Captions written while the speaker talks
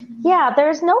Yeah,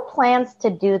 there's no plans to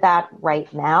do that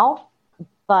right now,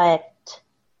 but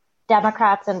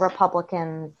Democrats and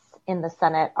Republicans in the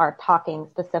Senate are talking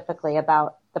specifically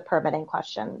about the permitting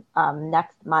question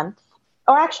next month.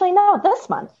 Or actually, no, this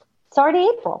month. It's already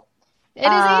April. It is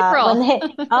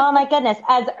April. Oh, my goodness.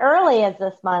 As early as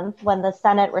this month, when the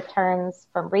Senate returns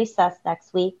from recess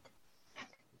next week,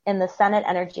 in the Senate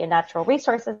Energy and Natural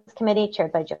Resources Committee,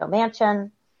 chaired by Joe Manchin,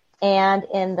 and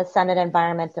in the Senate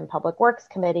Environment and Public Works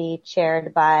Committee,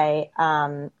 chaired by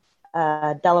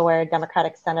Delaware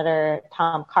Democratic Senator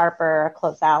Tom Carper, a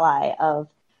close ally of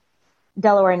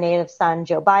Delaware native son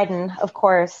Joe Biden, of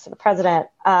course, the president.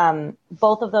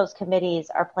 Both of those committees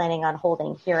are planning on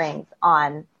holding hearings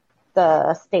on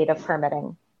the state of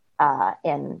permitting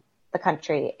in the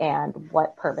country and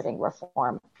what permitting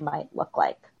reform might look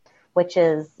like, which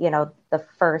is, the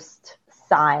first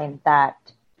sign that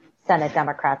Senate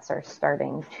Democrats are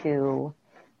starting to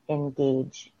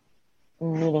engage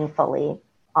meaningfully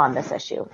on this issue.